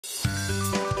I'm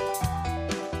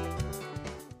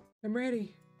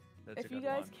ready. If you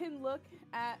guys can look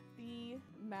at the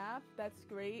map, that's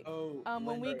great. Oh,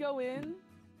 when we go in,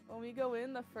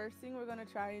 the first thing we're gonna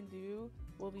try and do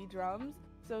will be drums.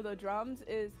 So the drums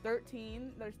is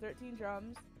 13. There's 13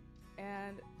 drums,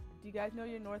 and do you guys know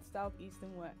your north, south, east,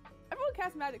 and west? Everyone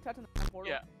cast magic touch on the portal.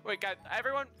 Yeah. Wait, guys.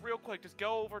 Everyone, real quick, just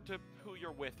go over to who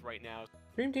you're with right now.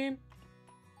 Dream team.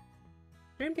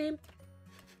 Dream team.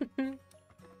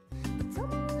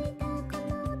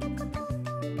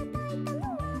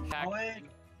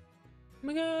 Oh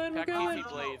my god, we're going!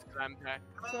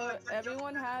 So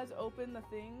everyone has opened the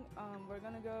thing. We're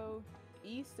gonna go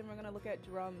east and we're gonna look at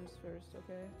drums first,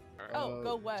 okay? Right. Oh,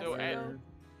 go west. So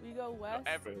we go west.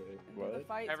 What? The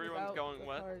fights Everyone's going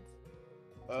west?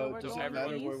 Oh, so does it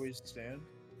matter where we stand?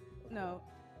 No.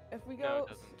 If we go, no, it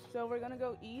doesn't. So we're gonna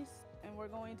go east and we're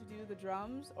going to do the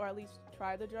drums, or at least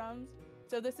try the drums.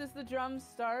 So this is the drums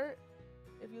start.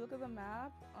 If you look at the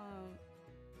map,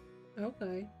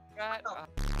 Okay. Oh,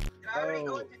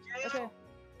 okay.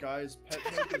 guys, pet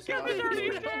mode is not.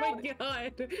 Oh my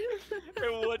god.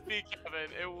 It would be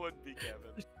Kevin. It would be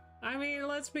Kevin. I mean,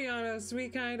 let's be honest. We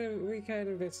kind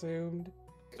of assumed.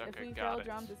 Okay, If we got fail it.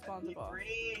 drums, it's spawns a ball.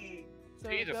 So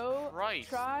Jesus go Christ.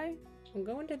 try. I'm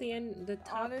going to the top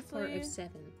part Honestly- of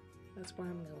 7. That's where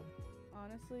I'm going.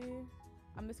 Honestly,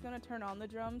 I'm just gonna turn on the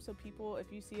drum so people,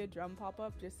 if you see a drum pop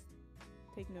up, just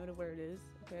take note of where it is,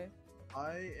 okay?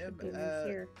 I am Okay, at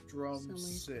here, drum somewhere.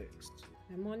 6.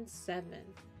 I'm on 7.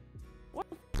 What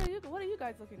are you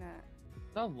guys looking at?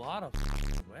 A lot of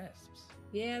wisps.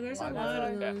 Yeah, there's a I'm lot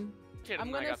of not- them. Kidding, I'm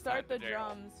I gonna got start the sent to jail.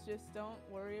 drums. Just don't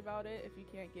worry about it if you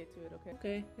can't get to it, okay?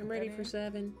 Okay, I'm ready for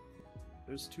 7.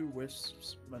 There's 2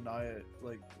 wisps,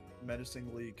 like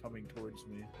menacingly coming towards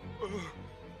me.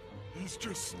 He's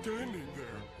just standing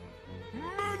there.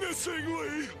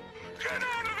 Menacingly! Get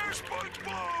out of there,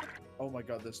 SpongeBob! Oh my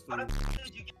god, there's 3.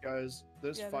 Guys,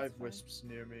 there's Yeah, that's 5 fine. wisps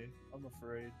near me. I'm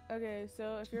afraid. Okay,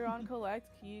 so if you're on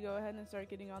collect, can you go ahead and start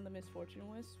getting on the misfortune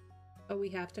wisp? Oh, we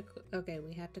have to. Okay,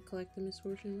 we have to collect the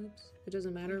misfortune whips. It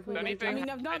doesn't matter if we. If go to anything- I mean,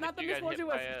 jail. no, not the you got hit misfortune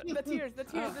by wisp. it. The tears, the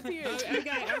tears, the tears.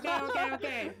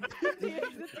 Okay. The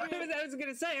tears, the I tears. was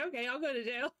gonna say, okay, I'll go to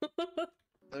jail.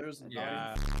 There's 9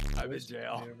 Yeah, I'm in wisps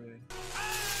jail. near me.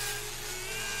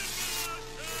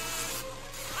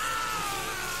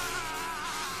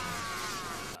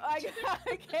 I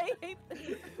can't.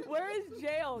 Where is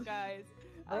jail, guys?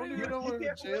 I don't even know where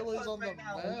jail is on the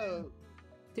map.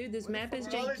 Dude, this What map the is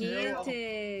fuck?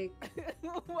 gigantic.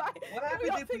 Why? What We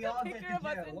happens all if we take a all get picture to of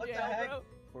us jail? in What the jail, heck?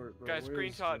 bro. Guys, Where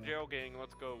is screenshot jail? jail gang.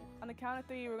 Let's go. On the count of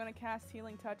 3, we're gonna cast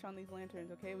healing touch on these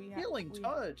lanterns. Okay, we have Healing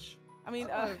touch. I mean,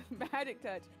 Oh. magic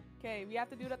touch. Okay, we have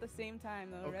to do it at the same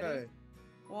time though. Okay. Ready?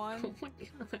 Oh 1, my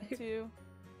god. 2,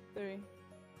 3.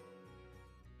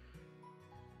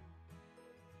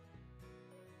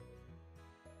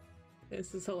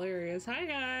 This is hilarious. Hi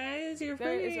guys, you're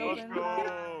There, it's free. open.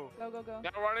 Let's go. Go.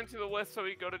 Now run into the list so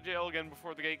we go to jail again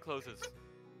before the gate closes.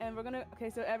 And we're gonna. Okay,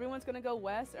 so everyone's gonna go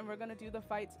west, and we're gonna do the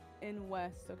fights in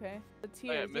west. Okay. The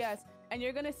tiers, miss- yes. And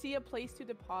you're gonna see a place to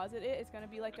deposit it. It's gonna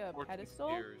be like a 14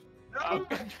 pedestal. years.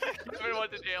 We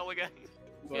went to jail again.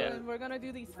 But And we're gonna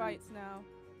do these fights now.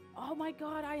 Oh my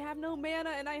god, I have no mana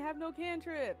and I have no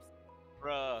cantrips.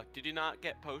 Bruh, did you not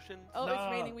get potions? Oh, it's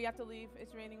Nah. raining. We have to leave.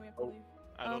 It's raining. We have to Oh. leave.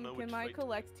 I don't know Can which my way to-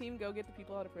 collect team go get the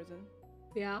people out of prison?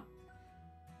 Yeah.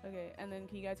 Okay, and then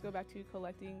can you guys go back to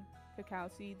collecting cacao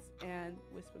seeds and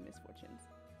Wisp of Misfortunes?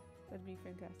 That'd be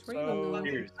fantastic. Where you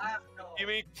gonna go? I have no. You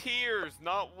mean tears,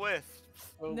 not wisps.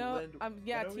 so No, Lynn,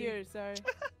 yeah, when are we- tears. Sorry.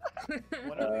 when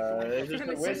are we You're going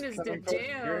gonna to send us to coming from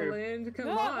jail, here? Lynn. Come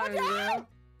No, on, watch girl. out!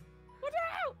 Watch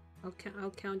out!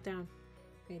 I'll count down.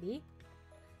 Ready?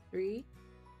 3,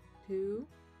 2,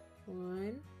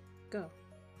 1, go.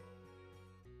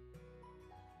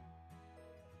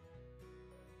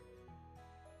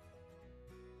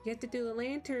 You have to do the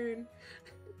lantern.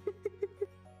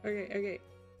 Okay.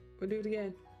 We'll do it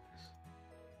again.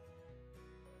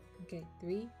 Okay,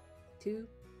 3, 2,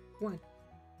 1.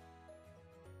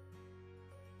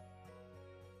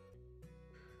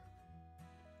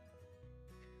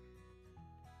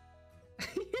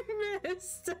 You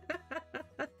missed.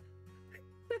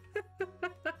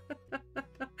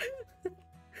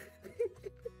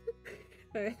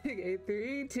 Okay,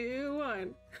 3, 2,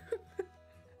 1.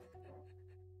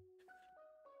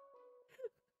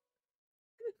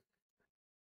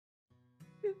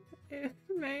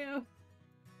 Mayo,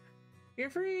 you're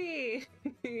free.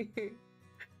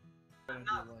 I'm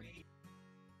not free.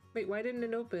 Wait, why didn't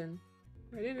it open?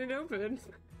 Why didn't it open?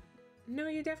 No,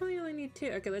 you definitely only need 2.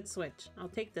 Okay, let's switch. I'll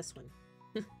take this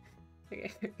one.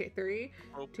 Okay, 3,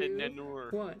 Open 2, the door.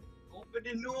 1. Open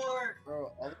the door!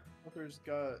 Bro, other fuckers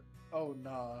got. Oh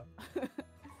nah.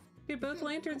 Dude, both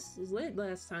lanterns lit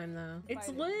last time though. It's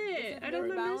Fighting. lit. This is I don't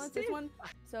very balanced, understand. This one.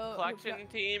 So Collection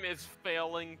team is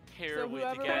failing terribly to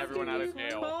whoever get wants everyone to out of use one-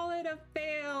 jail. Call it a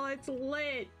fail. It's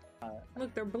lit.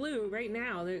 Look, they're blue right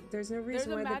now. There's no there's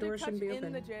reason a why the magic door touch shouldn't be in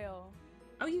open. the jail.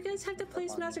 Oh, you guys have to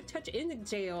place magic touch in the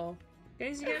jail.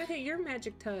 Guys, you gotta hit your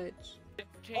magic touch.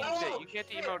 Change it. You can't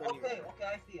shit. emote anymore. Okay,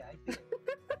 I see it.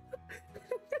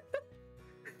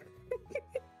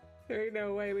 There ain't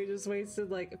no way we just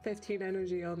wasted like 15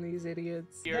 energy on these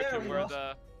idiots. Here to There we where go.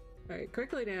 the. Alright,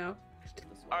 quickly now.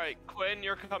 Alright, Quinn,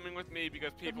 you're coming with me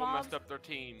because people mobs- messed up their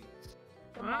team.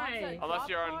 The mobs Why? that Unless drop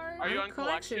you're on. cards- Are you I'm on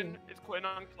collection? collection. Is Quinn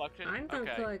on collection? I'm from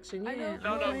okay. collection, I know. yeah.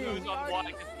 No, no, I'm who's in. on what?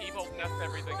 Because people messed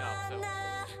everything up, so.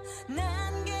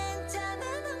 난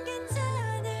괜찮아 넌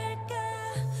괜찮을까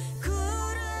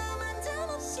구름 한 점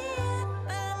없이 예쁜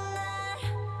날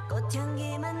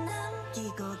꽃향기만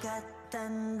남기고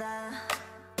갔단다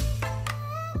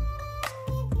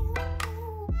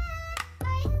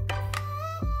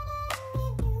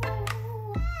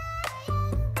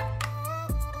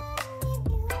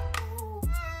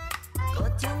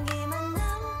꽃향기만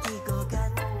남기고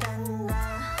갔단다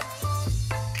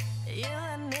You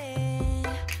and me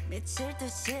미칠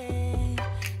듯이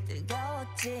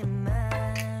뜨거웠지만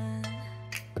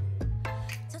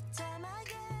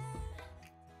처참하게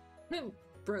No,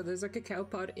 bro, there's a cacao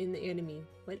pod in the enemy.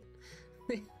 What?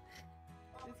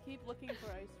 Just keep looking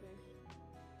for ice fish.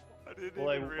 I didn't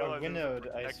Well, even I realize winnowed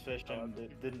it was ice fish and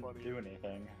it didn't do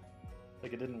anything.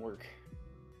 Like, it didn't work.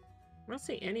 I don't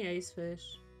see any ice fish.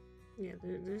 Yeah,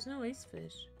 there's no ice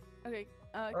fish. Okay,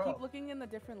 Bro. keep looking in the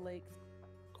different lakes.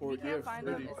 Court, can't you have find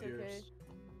them, 30 it's okay. peers.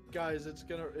 Guys,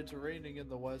 it's raining in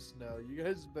the west now. You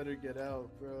guys better get out,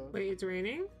 bro. Wait, it's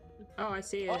raining? Oh, I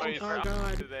see it. Oh, Oh, it's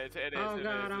god. It is, Oh,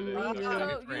 God, I'm it is. leaving.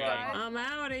 So, you guys, I'm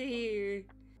out of here.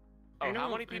 Oh, I how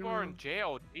many don't people are in know.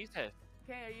 jail? Jesus.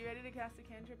 okay, are you ready to cast a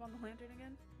cantrip on the lantern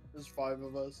again? There's 5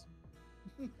 of us.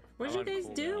 What did you guys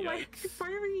Uncool. do? Yikes. Why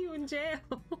were you in jail?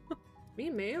 Me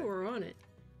and Mayo were on it.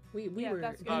 We Yeah, were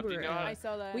that's we good. Do you were know how- I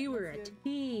saw that. we were a That's good.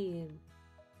 team.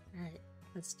 Alright,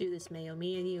 let's do this, Mayo.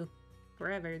 Me and you.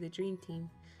 Forever, the dream team.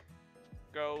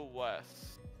 Go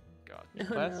west. God. No,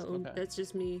 West? no, Okay. that's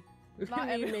just me. Not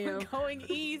Me and everyone Mayo. going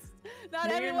east. Not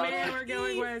Me and everyone Mayo are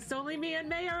going east. west. Only me and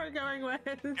Mayo are going west.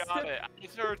 Got it. I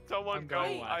just heard someone I'm go.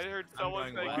 going west. I heard I'm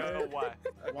someone going say go west.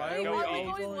 Why Wait, are Go we are we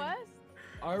all going west?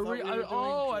 Are thought we? we were doing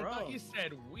I thought you drums.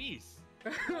 said Weiss.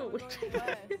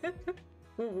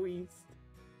 We're going Weast.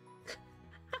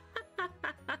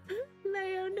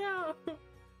 Mayo, no.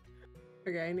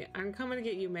 Okay, I'm coming to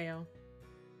get you, Mayo.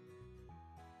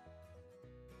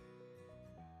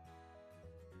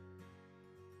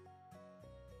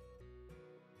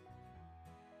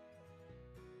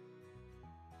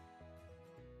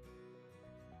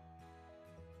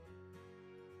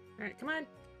 Alright, come on,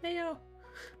 Mayo.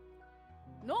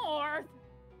 North.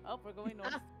 Oh, we're going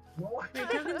north. Wait,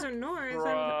 tokens are north.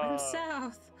 I'm Bruh.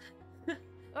 south.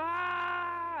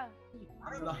 Ah!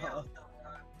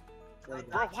 Bro,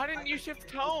 why didn't you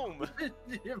shift home?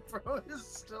 Your bro is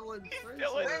still in prison.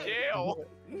 Still in jail.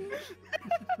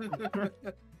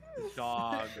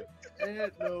 Dog.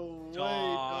 Ain't no way,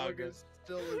 Dog. dog is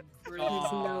still in prison.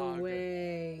 There's no Dog.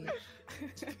 way.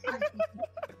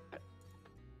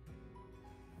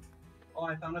 Oh,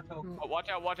 I found a token. Oh, watch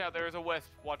out! Watch out! There is a wisp.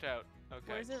 Watch out. Okay.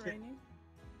 Where is it raining?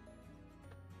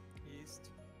 East.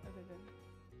 Okay, good.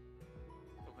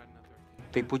 Oh, got another.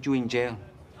 They put you in jail.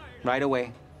 Right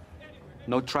away.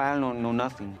 No trial, no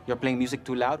nothing. You're playing music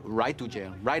too loud, right to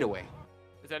jail. Right away.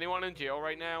 Is anyone in jail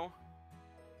right now?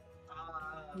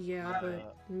 Yeah,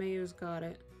 but Mayo's got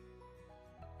it.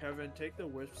 Kevin, take the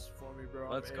wisps for me, bro.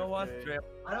 I'm Let's go west, AFK. Drip.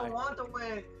 I don't want to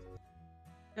win.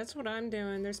 That's what I'm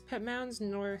doing. There's pet mounds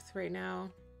north right now.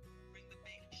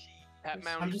 Pet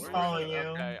mounds. I'm just where? following you.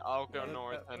 Okay, I'll go Yeah,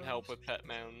 north pet and help mounds. with pet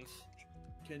mounds.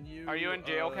 Can you? Are you in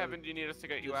jail, Kevin? Do you need us to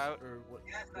get you just- out? Or what,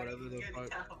 Yes, I whatever need the to get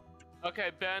fuck. out.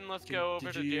 Okay, Ben, let's Did- go over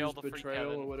did to you jail use to free betrayal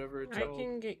or Kevin. whatever it's I called?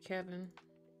 can get Kevin.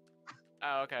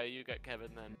 Oh, okay, you get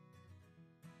Kevin then.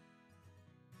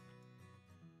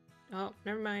 Oh,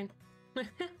 never mind.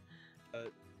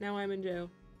 Now I'm in jail.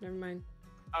 Never mind.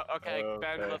 Oh, okay,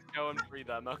 Ben, Okay. let's go and free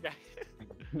them.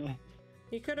 Okay.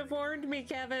 You could have warned me,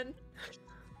 Kevin.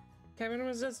 Kevin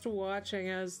was just watching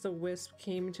as the wisp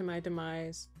came to my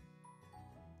demise.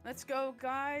 Let's go,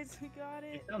 guys. We got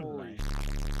it. Holy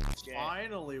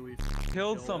Finally, we Killed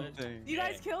killed it. something. You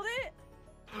guys killed it?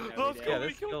 Let's Yeah, go. We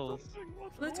this killed kills. something.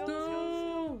 Let's go,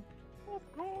 go! Let's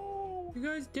go. You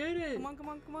guys did it! Come on, come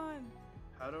on, come on.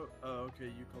 How do? Oh, okay.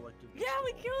 You collected. Yeah,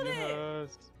 we killed it.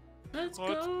 Let's Let's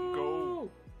go.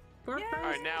 For Yeah. first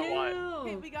Alright, now kill. what?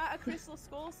 Okay, we got a crystal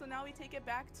skull, so now we take it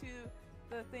back to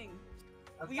the thing.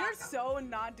 Let's We are back up. so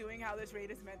not doing how this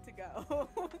raid is meant to go.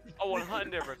 Oh,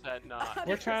 100% not.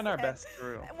 We're trying our 100%. best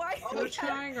through. Why do We're we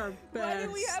trying our Why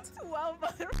do we have best. 12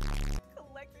 other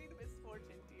collecting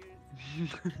misfortune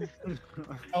tears?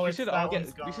 Oh, we it's should that all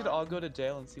one's we should gone. all go to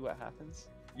jail and see what happens.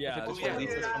 Yeah, If it just yeah.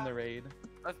 releases Yeah. from the raid.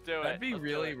 Let's do it. that'd be Let's do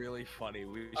really, it. really funny.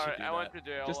 We should Alright, do I that. went to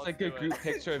jail. Just let's like do a it. group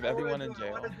picture of I wanna everyone do in it, I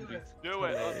jail. wanna do it. Do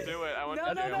it. Let's do it. I want No,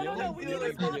 to no, jail. no, no, no. We need to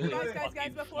Really, spawn. really Guys,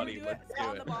 fucking before funny. we do it, Let's do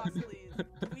spawn it. the boss,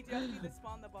 please. We just need to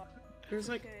spawn the boss. There's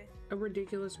like Okay. a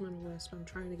ridiculous amount of wisp. I'm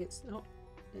trying to get. Oh,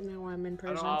 no, I'm in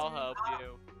prison. I'll help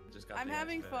you. Just got I'm the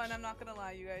having ass fun. finished. I'm not gonna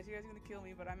lie, you guys. You guys are gonna kill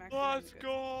me, but I'm actually. Let's having good.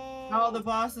 go. Oh, the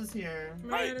boss is here.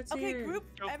 Right, it's Okay, here. group.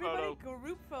 Go Everybody, photo.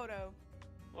 group photo.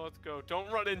 Let's go.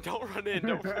 Don't run in. Don't run in.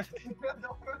 Don't run in.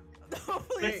 No,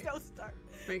 please Wait. don't start.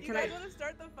 Wait, You can guys I? want to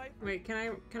start the fight? Wait, can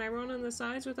I run on the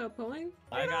sides without pulling?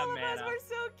 I got All of us mana. were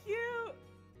so cute.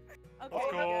 Okay, Let's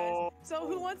guys. go. So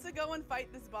who wants to go and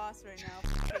fight this boss right now?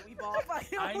 Okay, we ball fight.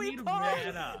 I we need ball.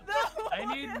 mana. No,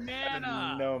 I need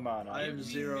mana. No mana. I have Give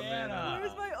me 0 mana.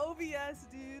 Where's my OBS,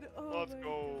 dude? Oh Let's my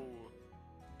go.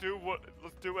 Do what?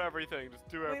 Let's do everything. Just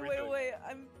do God. everything. Wait.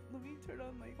 Let me turn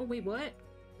on my. Oh wait, what?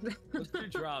 Let's do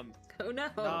drums. Oh no.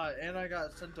 Nah, and I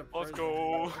got sent to prison. Let's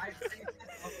go.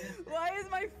 Why is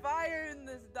my fire in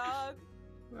this dog?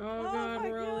 Oh god, my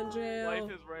we're all in God. jail.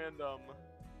 Life is random.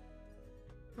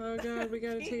 Oh god, we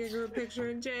gotta take a group picture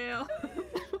in jail.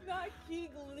 Not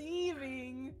keep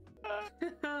leaving.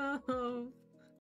 Oh,